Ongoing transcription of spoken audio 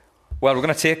Well, we're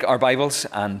going to take our Bibles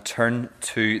and turn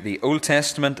to the Old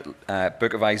Testament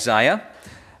book of Isaiah.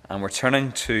 And we're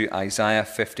turning to Isaiah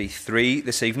 53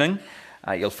 this evening.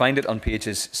 You'll find it on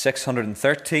pages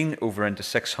 613 over into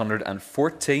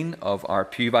 614 of our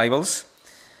Pew Bibles.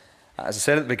 As I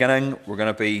said at the beginning, we're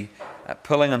going to be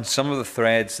pulling on some of the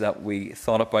threads that we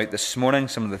thought about this morning,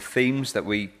 some of the themes that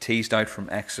we teased out from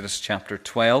Exodus chapter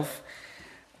 12.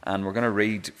 And we're going to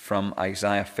read from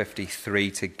Isaiah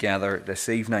 53 together this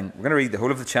evening. We're going to read the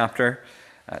whole of the chapter,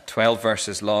 12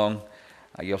 verses long.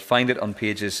 You'll find it on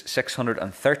pages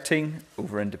 613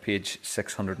 over into page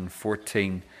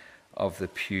 614 of the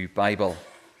Pew Bible.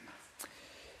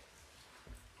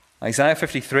 Isaiah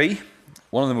 53,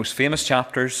 one of the most famous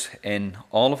chapters in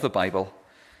all of the Bible,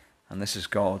 and this is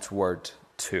God's word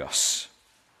to us.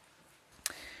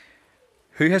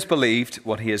 Who has believed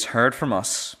what he has heard from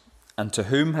us? And to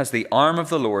whom has the arm of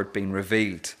the Lord been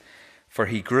revealed? For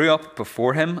he grew up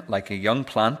before him like a young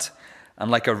plant,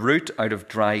 and like a root out of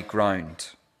dry ground.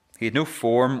 He had no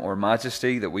form or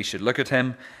majesty that we should look at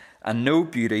him, and no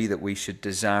beauty that we should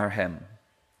desire him.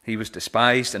 He was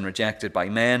despised and rejected by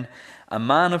men, a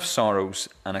man of sorrows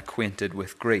and acquainted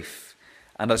with grief.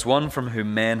 And as one from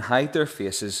whom men hide their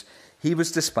faces, he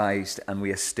was despised, and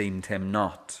we esteemed him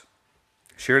not.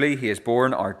 Surely he has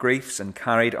borne our griefs and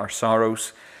carried our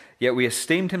sorrows. Yet we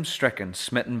esteemed him stricken,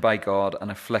 smitten by God, and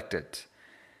afflicted.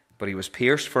 But he was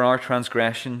pierced for our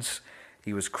transgressions,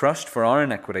 he was crushed for our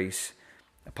iniquities.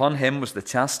 Upon him was the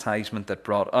chastisement that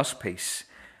brought us peace,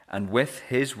 and with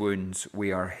his wounds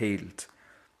we are healed.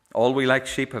 All we like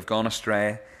sheep have gone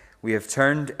astray, we have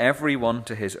turned every one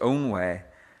to his own way,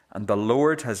 and the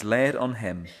Lord has laid on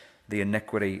him the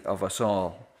iniquity of us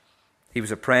all. He was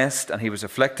oppressed and he was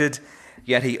afflicted,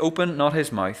 yet he opened not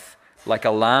his mouth. Like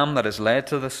a lamb that is led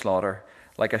to the slaughter,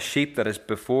 like a sheep that is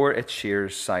before its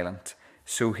shears silent,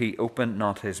 so he opened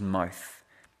not his mouth.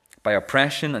 By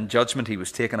oppression and judgment he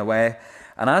was taken away.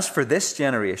 And as for this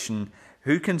generation,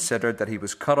 who considered that he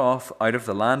was cut off out of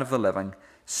the land of the living,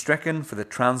 stricken for the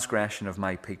transgression of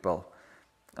my people?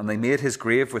 And they made his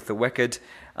grave with the wicked,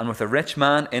 and with a rich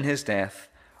man in his death,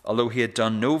 although he had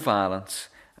done no violence,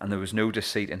 and there was no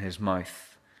deceit in his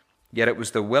mouth. Yet it was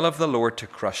the will of the Lord to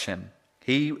crush him.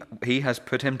 He has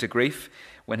put him to grief.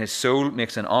 When his soul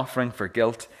makes an offering for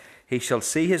guilt, he shall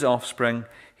see his offspring,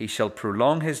 he shall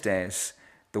prolong his days.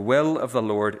 The will of the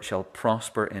Lord shall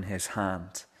prosper in his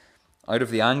hand. Out of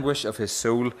the anguish of his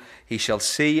soul he shall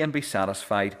see and be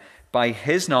satisfied. By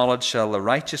his knowledge shall the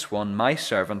righteous one, my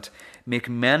servant, make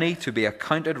many to be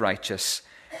accounted righteous,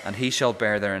 and he shall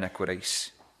bear their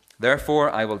iniquities. Therefore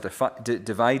I will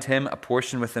divide him a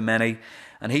portion with the many,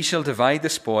 and he shall divide the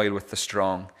spoil with the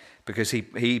strong. Because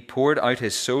he poured out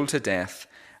his soul to death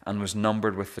and was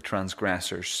numbered with the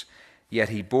transgressors. Yet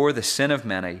he bore the sin of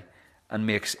many and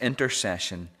makes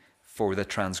intercession for the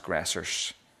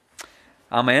transgressors.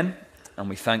 Amen. And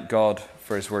we thank God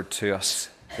for his word to us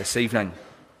this evening.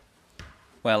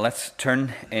 Well, let's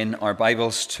turn in our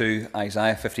Bibles to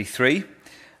Isaiah 53.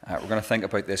 We're going to think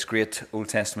about this great Old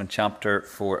Testament chapter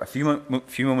for a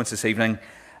few moments this evening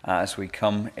as we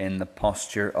come in the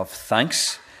posture of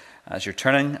thanks. As you're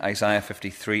turning Isaiah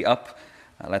 53 up,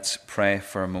 let's pray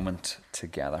for a moment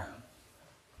together.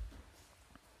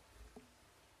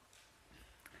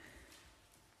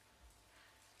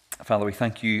 Father, we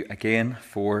thank you again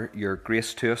for your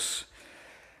grace to us,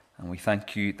 and we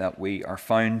thank you that we are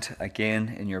found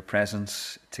again in your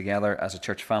presence together as a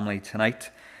church family tonight.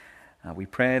 We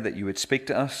pray that you would speak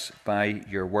to us by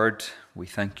your word. We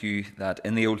thank you that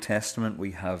in the Old Testament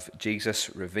we have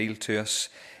Jesus revealed to us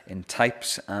in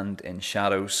types and in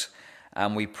shadows.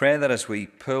 And we pray that as we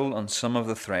pull on some of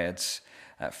the threads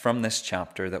from this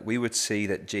chapter, that we would see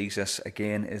that Jesus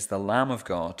again is the Lamb of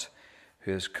God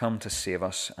who has come to save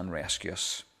us and rescue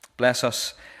us. Bless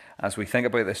us as we think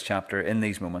about this chapter in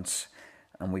these moments.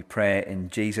 And we pray in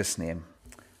Jesus' name.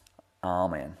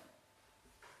 Amen.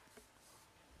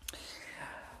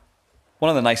 One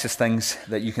of the nicest things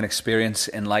that you can experience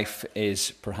in life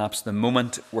is perhaps the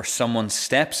moment where someone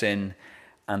steps in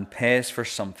and pays for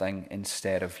something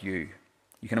instead of you.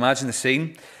 You can imagine the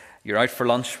scene. You're out for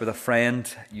lunch with a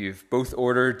friend, you've both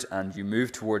ordered and you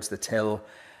move towards the till,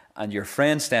 and your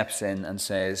friend steps in and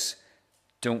says,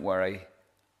 "Don't worry,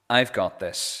 I've got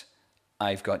this.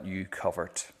 I've got you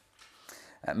covered."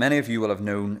 Many of you will have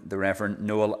known the Reverend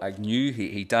Noel Agnew.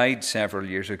 He died several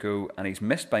years ago and he's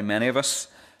missed by many of us.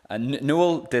 And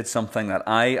Noel did something that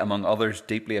I, among others,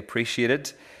 deeply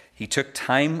appreciated. He took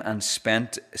time and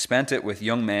spent it with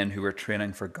young men who were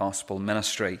training for gospel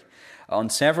ministry. On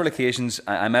several occasions,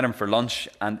 I met him for lunch,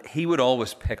 and he would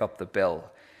always pick up the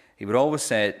bill. He would always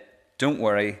say, "Don't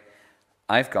worry,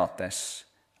 I've got this.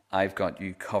 I've got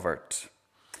you covered.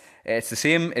 It's the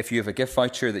same if you have a gift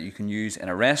voucher that you can use in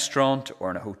a restaurant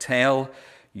or in a hotel.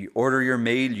 You order your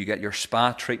meal, you get your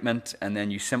spa treatment, and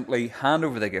then you simply hand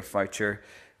over the gift voucher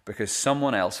because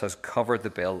someone else has covered the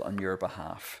bill on your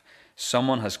behalf.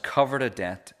 Someone has covered a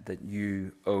debt that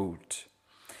you owed.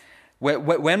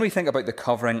 When we think about the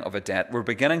covering of a debt, we're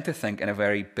beginning to think in a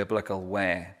very biblical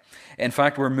way. In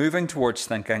fact, we're moving towards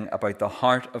thinking about the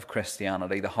heart of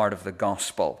Christianity, the heart of the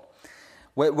gospel.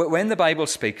 When the Bible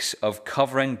speaks of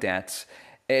covering debts,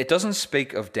 it doesn't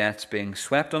speak of debts being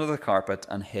swept under the carpet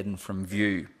and hidden from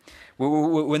view.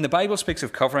 When the Bible speaks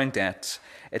of covering debts,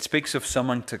 it speaks of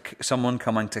someone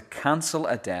coming to cancel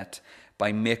a debt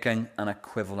by making an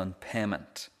equivalent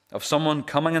payment, of someone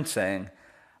coming and saying,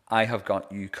 I have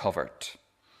got you covered.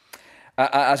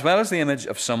 As well as the image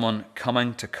of someone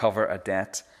coming to cover a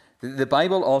debt, the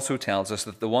Bible also tells us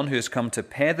that the one who has come to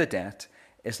pay the debt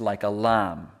is like a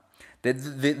lamb.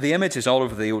 The image is all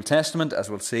over the Old Testament, as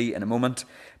we'll see in a moment,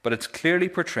 but it's clearly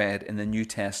portrayed in the New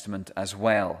Testament as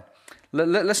well.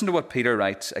 Listen to what Peter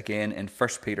writes again in 1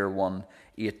 Peter 1,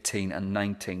 18 and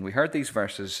 19. We heard these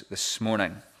verses this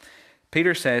morning.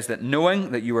 Peter says that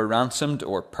knowing that you were ransomed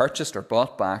or purchased or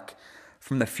bought back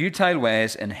from the futile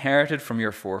ways inherited from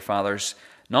your forefathers,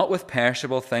 not with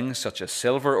perishable things such as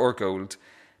silver or gold,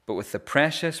 but with the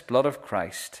precious blood of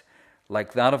Christ,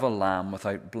 like that of a lamb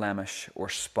without blemish or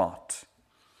spot.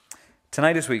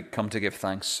 Tonight, as we come to give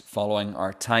thanks following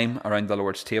our time around the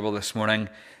Lord's table this morning,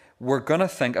 we're going to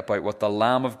think about what the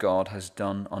Lamb of God has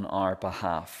done on our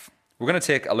behalf. We're going to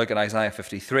take a look at Isaiah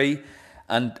 53,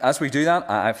 and as we do that,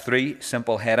 I have three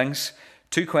simple headings,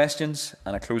 2 questions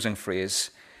and a closing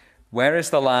phrase. Where is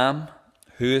the Lamb?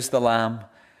 Who is the Lamb?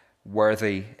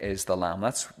 Worthy is the Lamb.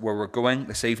 That's where we're going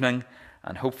this evening,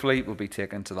 and hopefully we'll be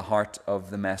taken to the heart of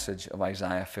the message of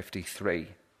Isaiah 53.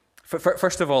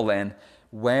 First of all then,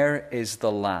 where is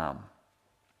the Lamb?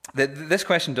 This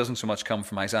question doesn't so much come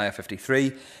from Isaiah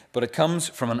 53, but it comes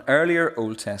from an earlier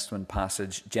Old Testament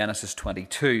passage, Genesis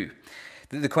 22.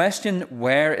 The question,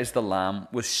 where is the Lamb,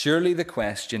 was surely the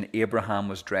question Abraham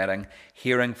was dreading,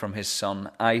 hearing from his son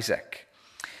Isaac.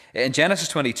 In Genesis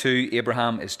 22,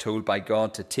 Abraham is told by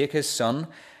God to take his son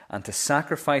and to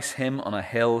sacrifice him on a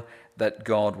hill that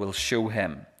God will show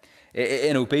him.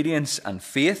 In obedience and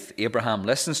faith, Abraham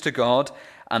listens to God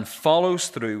and follows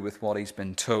through with what he's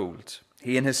been told.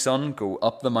 He and his son go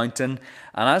up the mountain,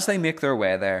 and as they make their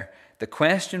way there, the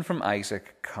question from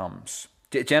Isaac comes.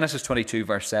 Genesis 22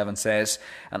 verse 7 says,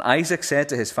 And Isaac said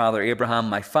to his father Abraham,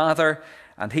 My father,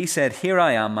 and he said, Here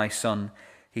I am, my son.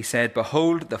 He said,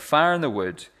 Behold the fire and the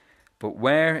wood, but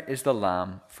where is the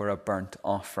lamb for a burnt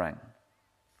offering?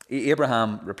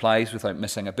 Abraham replies without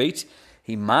missing a beat.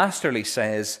 He masterly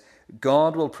says,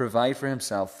 God will provide for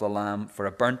himself the lamb for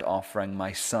a burnt offering,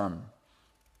 my son.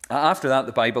 After that,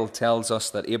 the Bible tells us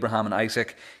that Abraham and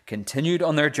Isaac continued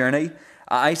on their journey.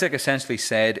 Isaac essentially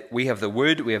said, We have the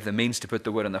wood, we have the means to put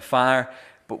the wood on the fire,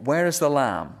 but where is the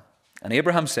lamb? And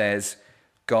Abraham says,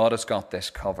 God has got this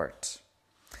covered.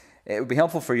 It would be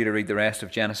helpful for you to read the rest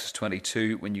of Genesis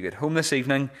 22 when you get home this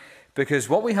evening, because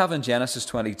what we have in Genesis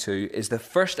 22 is the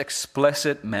first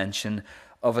explicit mention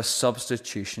of a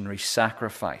substitutionary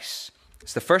sacrifice.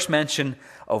 It's the first mention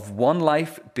of one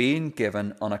life being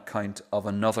given on account of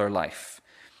another life.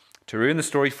 To ruin the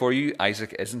story for you,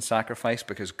 Isaac isn't sacrificed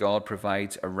because God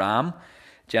provides a ram.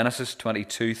 Genesis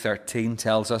 22:13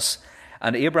 tells us,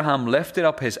 And Abraham lifted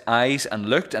up his eyes and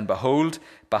looked, and behold,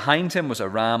 behind him was a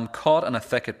ram caught in a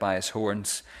thicket by his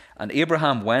horns. And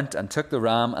Abraham went and took the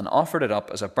ram and offered it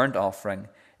up as a burnt offering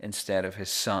instead of his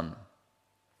son.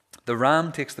 The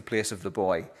ram takes the place of the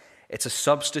boy. It's a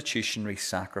substitutionary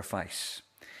sacrifice.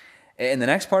 In the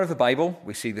next part of the Bible,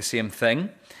 we see the same thing.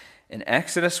 In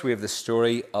Exodus, we have the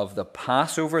story of the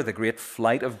Passover, the great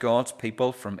flight of God's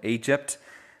people from Egypt.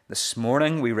 This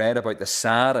morning, we read about the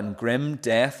sad and grim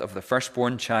death of the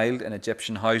firstborn child in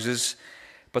Egyptian houses.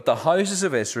 But in the houses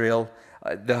of Israel,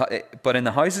 the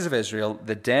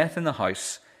death in the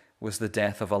house was the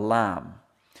death of a lamb.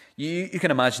 You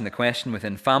can imagine the question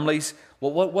within families,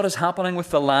 well, what is happening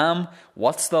with the lamb?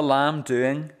 What's the lamb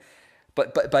doing?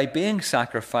 But by being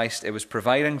sacrificed, it was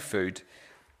providing food,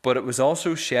 but it was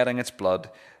also shedding its blood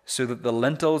so that the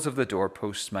lintels of the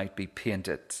doorposts might be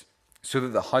painted, so that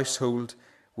the household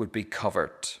would be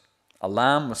covered. A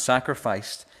lamb was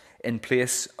sacrificed in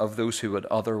place of those who would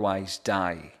otherwise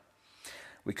die.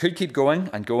 We could keep going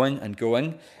and going and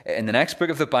going. In the next book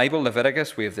of the Bible,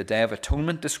 Leviticus, we have the Day of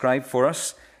Atonement described for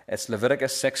us. It's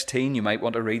Leviticus 16. You might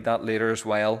want to read that later as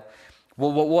well.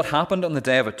 Well, what happened on the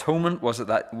Day of Atonement was it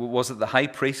that the high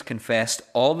priest confessed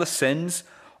all the sins,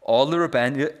 all the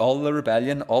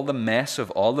rebellion, all the mess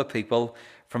of all the people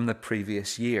from the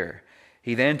previous year.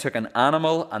 He then took an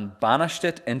animal and banished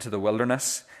it into the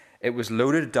wilderness. It was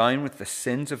loaded down with the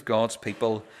sins of God's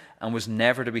people and was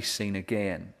never to be seen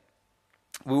again.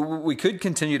 We could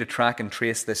continue to track and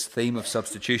trace this theme of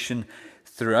substitution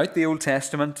throughout the Old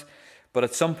Testament, but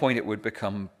at some point it would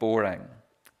become boring.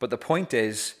 But the point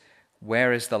is,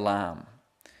 where is the Lamb?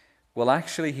 Well,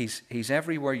 actually, he's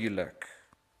everywhere you look.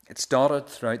 It's dotted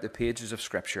throughout the pages of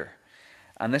Scripture.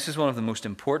 And this is one of the most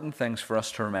important things for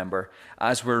us to remember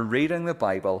as we're reading the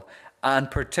Bible,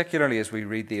 and particularly as we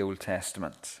read the Old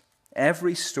Testament.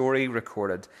 Every story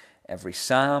recorded, every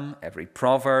psalm, every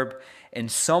proverb, in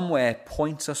some way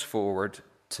points us forward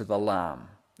to the Lamb.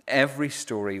 Every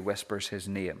story whispers his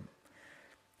name.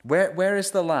 Where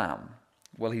is the Lamb?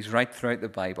 Well, he's right throughout the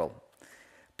Bible.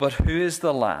 But who is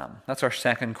the Lamb? That's our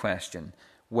second question.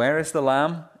 Where is the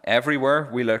Lamb? Everywhere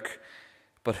we look.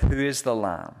 But who is the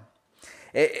Lamb?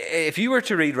 If you were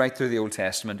to read right through the Old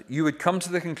Testament, you would come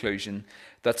to the conclusion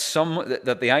that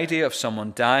the idea of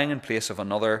someone dying in place of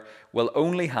another will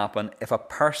only happen if a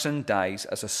person dies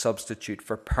as a substitute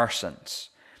for persons.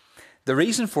 The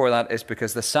reason for that is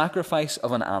because the sacrifice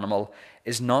of an animal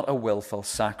is not a willful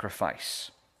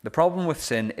sacrifice. The problem with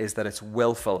sin is that it's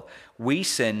willful. We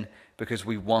sin because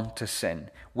we want to sin.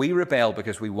 We rebel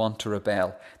because we want to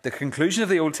rebel. The conclusion of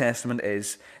the Old Testament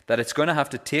is that it's going to have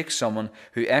to take someone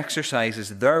who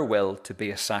exercises their will to be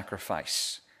a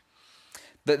sacrifice.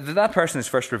 That person is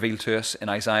first revealed to us in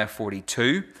Isaiah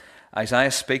 42.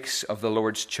 Isaiah speaks of the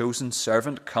Lord's chosen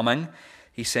servant coming.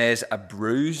 He says, "A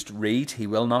bruised reed he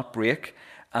will not break,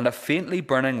 and a faintly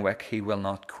burning wick he will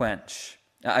not quench."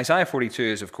 Now, Isaiah 42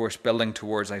 is, of course, building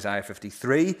towards Isaiah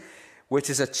 53, which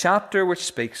is a chapter which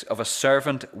speaks of a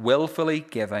servant willfully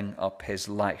giving up his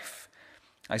life.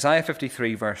 Isaiah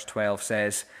 53 verse 12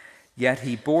 says, "Yet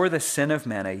he bore the sin of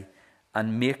many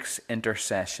and makes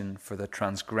intercession for the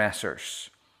transgressors."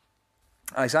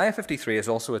 Isaiah 53 is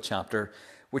also a chapter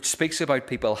which speaks about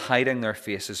people hiding their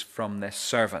faces from this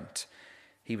servant.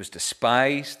 He was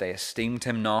despised, they esteemed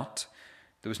him not.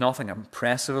 There was nothing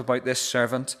impressive about this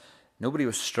servant. Nobody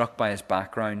was struck by his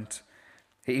background.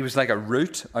 He was like a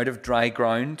root out of dry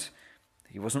ground.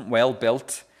 He wasn't well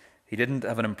built. He didn't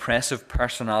have an impressive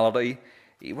personality.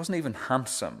 He wasn't even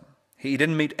handsome. He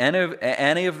didn't meet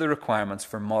any of the requirements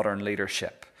for modern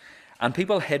leadership. And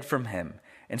people hid from him.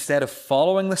 Instead of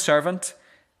following the servant,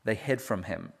 they hid from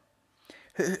him.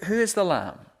 Who is the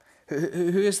Lamb?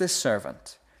 Who is this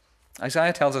servant?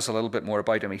 Isaiah tells us a little bit more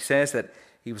about him. He says that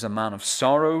he was a man of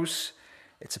sorrows.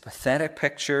 It's a pathetic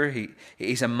picture.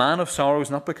 He's a man of sorrows,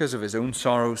 not because of his own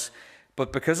sorrows,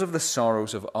 but because of the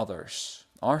sorrows of others.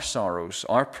 Our sorrows,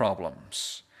 our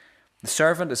problems. The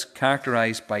servant is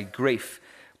characterized by grief,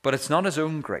 but it's not his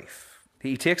own grief.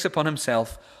 He takes upon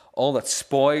himself all that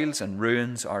spoils and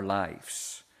ruins our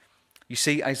lives. You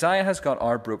see, Isaiah has got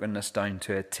our brokenness down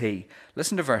to a T.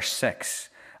 Listen to verse 6.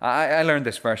 I learned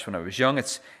this verse when I was young.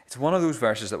 It's one of those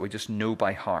verses that we just know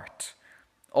by heart.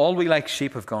 "All we like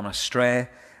sheep have gone astray.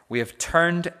 We have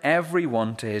turned every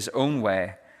one to his own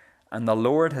way, and the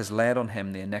Lord has laid on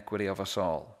him the iniquity of us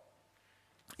all."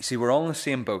 You see, we're all in the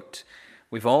same boat.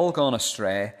 We've all gone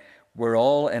astray. We're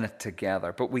all in it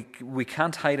together, but we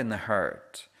can't hide in the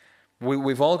herd.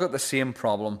 We've all got the same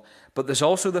problem, but there's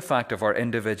also the fact of our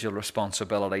individual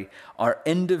responsibility, our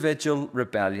individual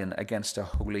rebellion against a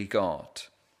holy God.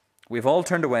 We've all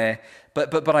turned away,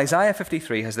 but Isaiah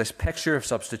 53 has this picture of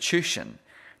substitution.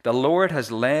 The Lord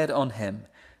has laid on him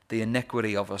the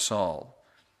iniquity of us all.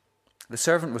 The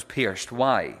servant was pierced.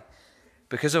 Why?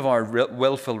 Because of our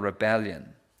willful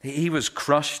rebellion. He was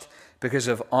crushed because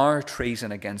of our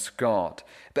treason against God.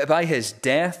 But by his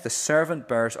death, the servant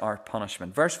bears our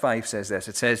punishment. Verse 5 says this.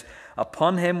 It says,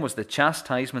 "Upon him was the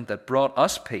chastisement that brought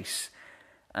us peace,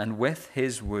 and with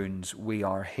his wounds we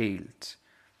are healed."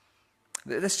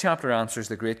 This chapter answers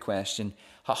the great question,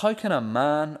 how can a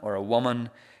man or a woman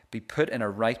be put in a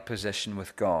right position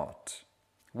with God?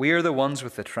 We are the ones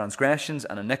with the transgressions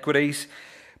and iniquities,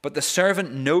 but the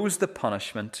servant knows the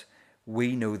punishment.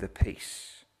 We know the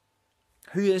peace.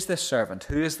 Who is this servant?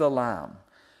 Who is the Lamb?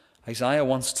 Isaiah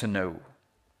wants to know.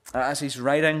 As he's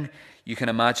writing, you can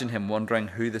imagine him wondering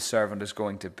who the servant is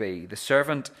going to be. The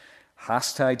servant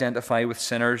has to identify with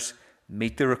sinners,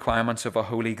 meet the requirements of a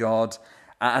holy God,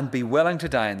 and be willing to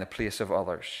die in the place of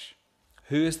others.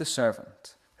 Who is the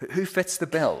servant? Who fits the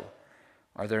bill?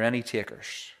 Are there any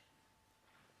takers?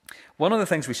 One of the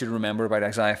things we should remember about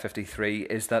Isaiah 53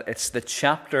 is that it's the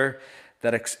chapter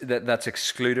that's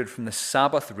excluded from the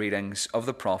Sabbath readings of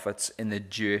the prophets in the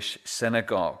Jewish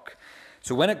synagogue.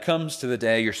 So when it comes to the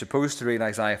day you're supposed to read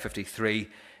Isaiah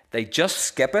 53, They just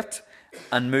skip it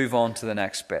and move on to the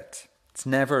next bit. It's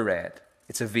never read.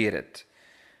 It's evaded.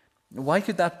 Why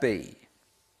could that be?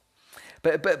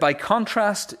 But by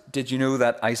contrast, did you know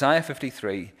that Isaiah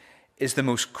 53 is the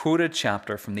most quoted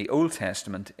chapter from the Old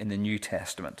Testament in the New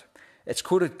Testament? It's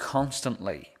quoted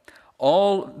constantly.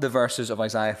 All the verses of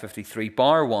Isaiah 53,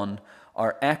 bar one,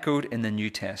 are echoed in the New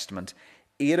Testament.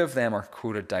 8 of them are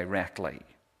quoted directly.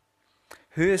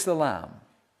 Who is the Lamb?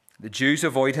 The Jews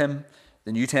avoid him.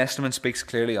 The New Testament speaks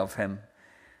clearly of him.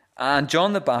 And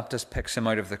John the Baptist picks him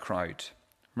out of the crowd.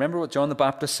 Remember what John the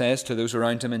Baptist says to those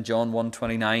around him in John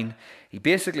 1:29? He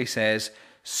basically says,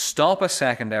 stop a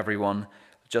second, everyone.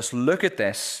 Just look at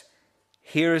this.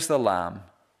 Here is the Lamb.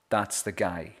 That's the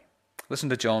guy. Listen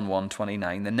to John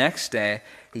 1:29. The next day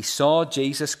he saw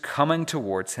Jesus coming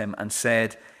towards him and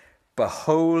said,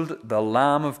 behold the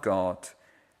Lamb of God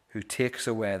who takes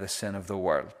away the sin of the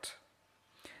world.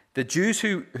 The Jews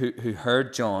who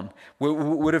heard John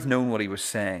would have known what he was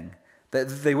saying.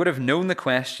 They would have known the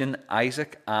question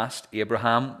Isaac asked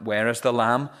Abraham, where is the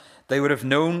Lamb? They would have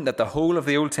known that the whole of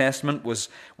the Old Testament was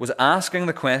asking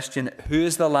the question, who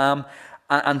is the Lamb?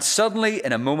 And suddenly,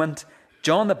 in a moment,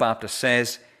 John the Baptist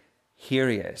says, here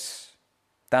he is.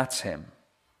 That's him.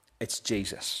 It's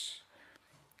Jesus.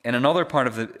 In another part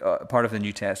of the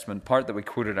New Testament, part that we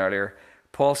quoted earlier,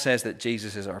 Paul says that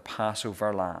Jesus is our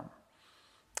Passover lamb.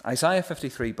 Isaiah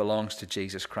 53 belongs to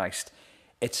Jesus Christ.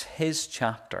 It's his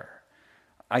chapter.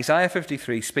 Isaiah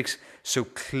 53 speaks so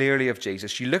clearly of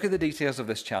Jesus. You look at the details of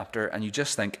this chapter and you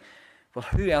just think, well,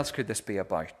 who else could this be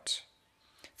about?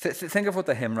 Think of what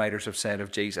the hymn writers have said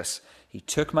of Jesus. He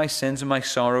took my sins and my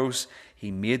sorrows.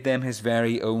 He made them his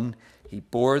very own. He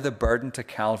bore the burden to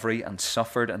Calvary and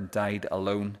suffered and died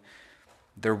alone.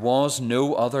 There was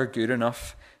no other good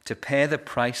enough to pay the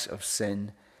price of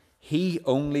sin. He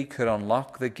only could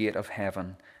unlock the gate of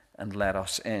heaven and let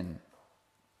us in.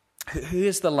 Who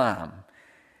is the Lamb?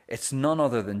 It's none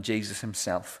other than Jesus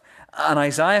himself. And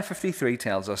Isaiah 53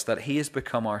 tells us that he has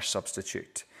become our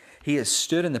substitute. He has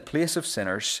stood in the place of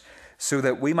sinners so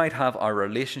that we might have our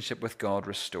relationship with God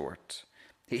restored.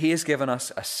 He has given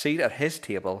us a seat at his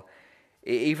table,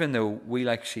 even though we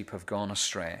like sheep have gone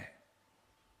astray.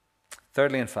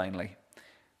 Thirdly and finally,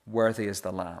 worthy is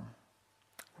the Lamb.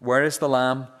 Where is the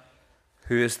Lamb?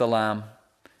 Who is the Lamb?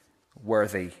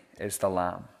 Worthy is the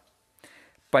Lamb.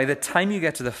 By the time you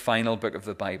get to the final book of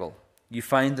the Bible, you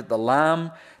find that the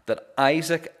Lamb that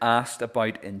Isaac asked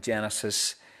about in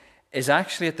Genesis is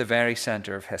actually at the very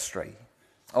center of history.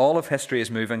 All of history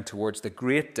is moving towards the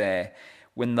great day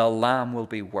when the Lamb will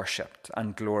be worshipped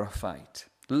and glorified.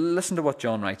 Listen to what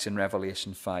John writes in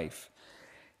Revelation 5.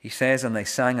 He says, and they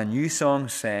sang a new song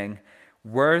saying,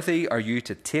 worthy are you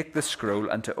to take the scroll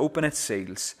and to open its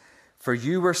seals, for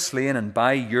you were slain, and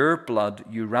by your blood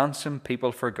you ransomed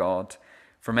people for God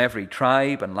from every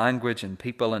tribe and language and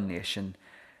people and nation.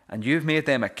 And you've made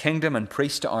them a kingdom and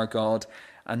priests to our God,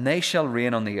 and they shall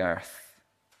reign on the earth.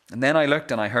 And then I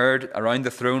looked and I heard around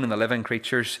the throne and the living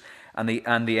creatures and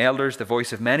the elders the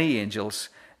voice of many angels,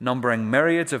 numbering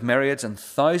myriads of myriads and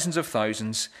thousands of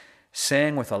thousands,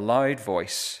 saying with a loud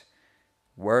voice,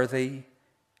 worthy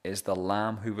is the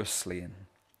Lamb who was slain,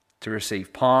 to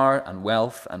receive power and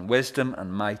wealth and wisdom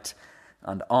and might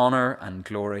and honor and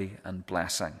glory and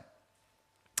blessing.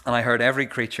 And I heard every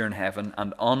creature in heaven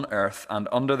and on earth and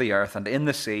under the earth and in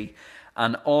the sea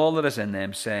and all that is in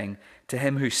them, saying, to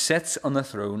him who sits on the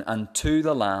throne and to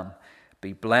the Lamb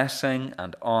be blessing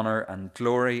and honor and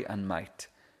glory and might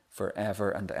forever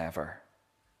and ever.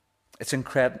 It's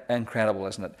incredible,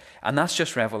 isn't it? And that's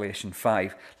just Revelation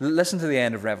 5. Listen to the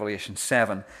end of Revelation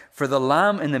 7. For the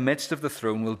Lamb in the midst of the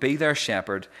throne will be their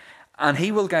shepherd, and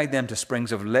he will guide them to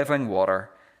springs of living water,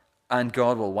 and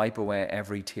God will wipe away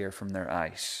every tear from their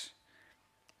eyes.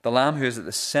 The Lamb who is at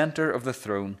the center of the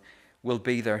throne will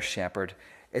be their shepherd.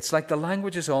 It's like the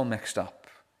language is all mixed up.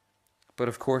 But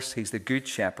of course, he's the good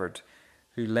shepherd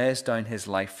who lays down his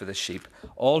life for the sheep.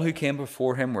 All who came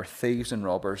before him were thieves and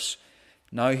robbers.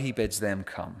 Now he bids them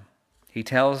come. He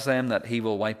tells them that he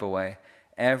will wipe away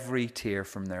every tear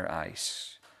from their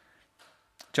eyes.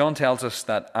 John tells us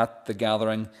that at the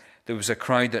gathering, there was a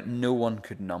crowd that no one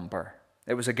could number.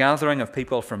 It was a gathering of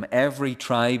people from every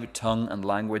tribe, tongue, and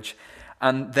language,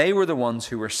 and they were the ones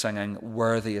who were singing,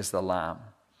 worthy is the Lamb.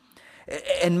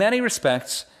 In many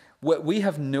respects, we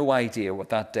have no idea what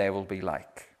that day will be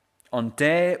like. On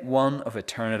day one of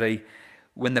eternity,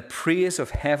 when the praise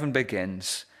of heaven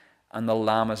begins and the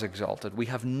Lamb is exalted, we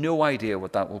have no idea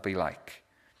what that will be like.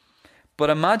 But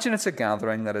imagine it's a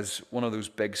gathering that is one of those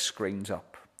big screens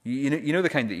up. You know the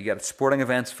kind that you get at sporting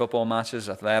events, football matches,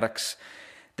 athletics.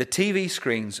 The TV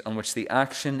screens on which the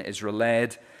action is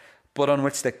relayed but on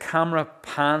which the camera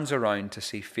pans around to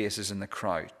see faces in the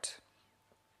crowd.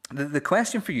 The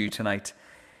question for you tonight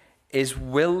is,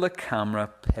 will the camera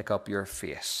pick up your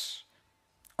face?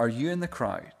 Are you in the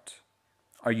crowd?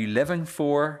 Are you living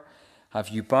for? Have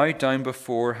you bowed down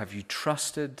before? Have you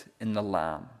trusted in the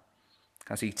Lamb?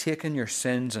 Has he taken your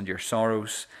sins and your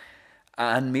sorrows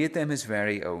and made them his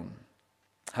very own?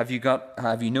 Have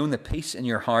you known the peace in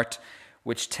your heart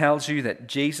which tells you that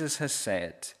Jesus has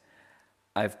said,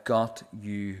 I've got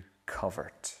you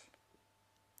covered?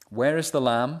 Where is the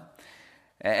Lamb?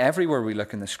 Everywhere we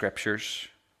look in the Scriptures.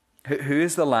 Who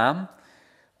is the Lamb?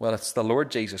 Well, it's the Lord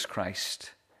Jesus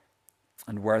Christ.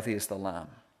 And worthy is the Lamb.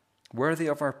 Worthy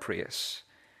of our praise.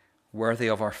 Worthy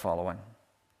of our following.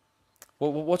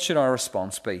 Well, what should our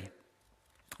response be?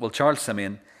 Well, Charles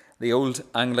Simeon, the old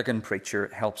Anglican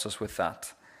preacher, helps us with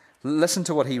that. Listen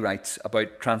to what he writes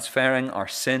about transferring our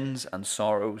sins and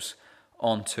sorrows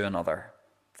onto another.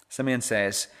 Simeon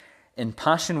says, in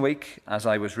Passion Week, as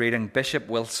I was reading Bishop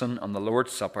Wilson on the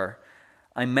Lord's Supper,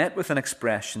 I met with an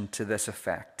expression to this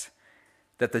effect,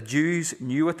 that the Jews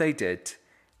knew what they did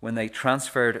when they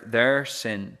transferred their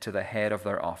sin to the head of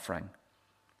their offering.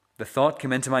 The thought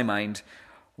came into my mind,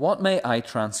 what may I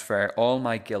transfer all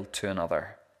my guilt to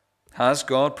another? Has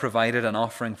God provided an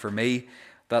offering for me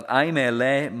that I may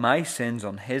lay my sins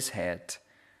on his head?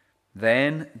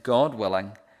 Then, God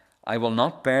willing, I will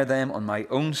not bear them on my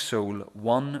own soul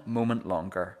one moment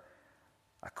longer.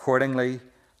 Accordingly,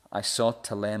 I sought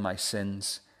to lay my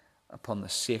sins upon the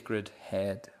sacred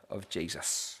head of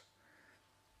Jesus.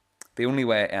 The only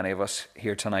way any of us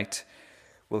here tonight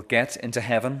will get into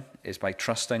heaven is by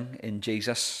trusting in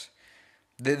Jesus.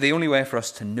 The only way for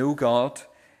us to know God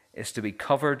is to be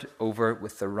covered over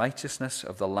with the righteousness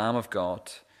of the Lamb of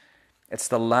God. It's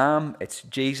the Lamb, it's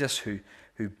Jesus who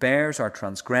bears our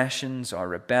transgressions, our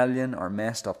rebellion, our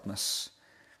messed upness.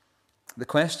 The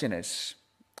question is,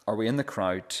 are we in the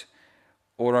crowd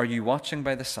or are you watching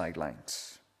by the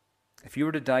sidelines? If you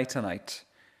were to die tonight,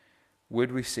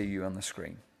 would we see you on the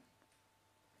screen?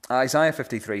 Isaiah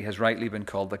 53 has rightly been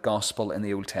called the gospel in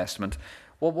the Old Testament.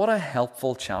 Well, what a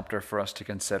helpful chapter for us to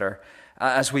consider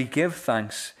as we give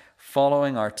thanks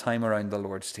following our time around the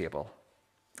Lord's table.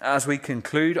 As we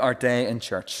conclude our day in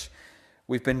church,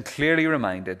 we've been clearly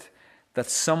reminded that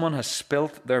someone has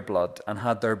spilt their blood and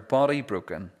had their body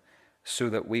broken so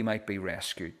that we might be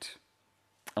rescued.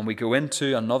 And we go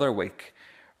into another week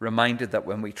reminded that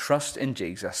when we trust in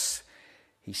Jesus,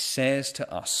 he says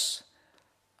to us,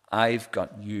 I've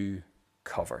got you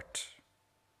covered.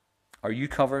 Are you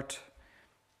covered?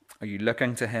 Are you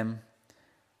looking to him?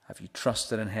 Have you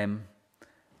trusted in him?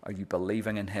 Are you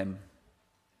believing in him?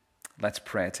 Let's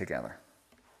pray together.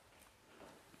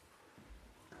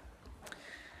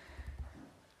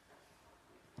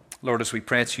 Lord, as we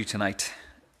pray to you tonight,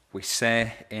 we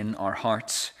say in our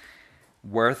hearts,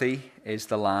 worthy is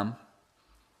the Lamb.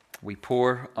 We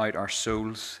pour out our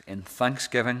souls in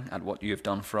thanksgiving at what you have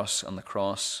done for us on the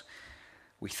cross.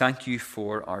 We thank you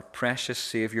for our precious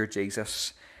Saviour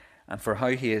Jesus and for how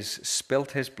he has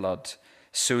spilt his blood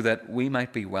so that we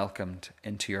might be welcomed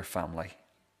into your family.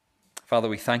 Father,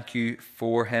 we thank you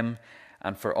for him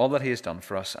and for all that he has done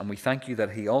for us, and we thank you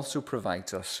that he also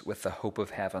provides us with the hope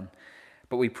of heaven.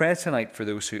 But we pray tonight for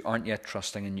those who aren't yet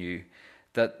trusting in you,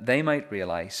 that they might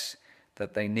realize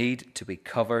that they need to be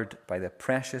covered by the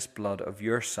precious blood of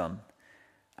your Son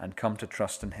and come to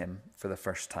trust in him for the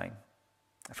first time.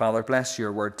 Father, bless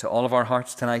your word to all of our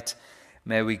hearts tonight.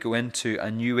 May we go into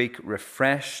a new week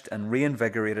refreshed and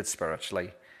reinvigorated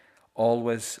spiritually,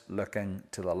 always looking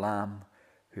to the Lamb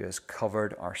who has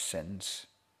covered our sins.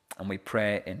 And we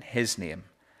pray in his name.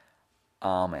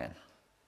 Amen.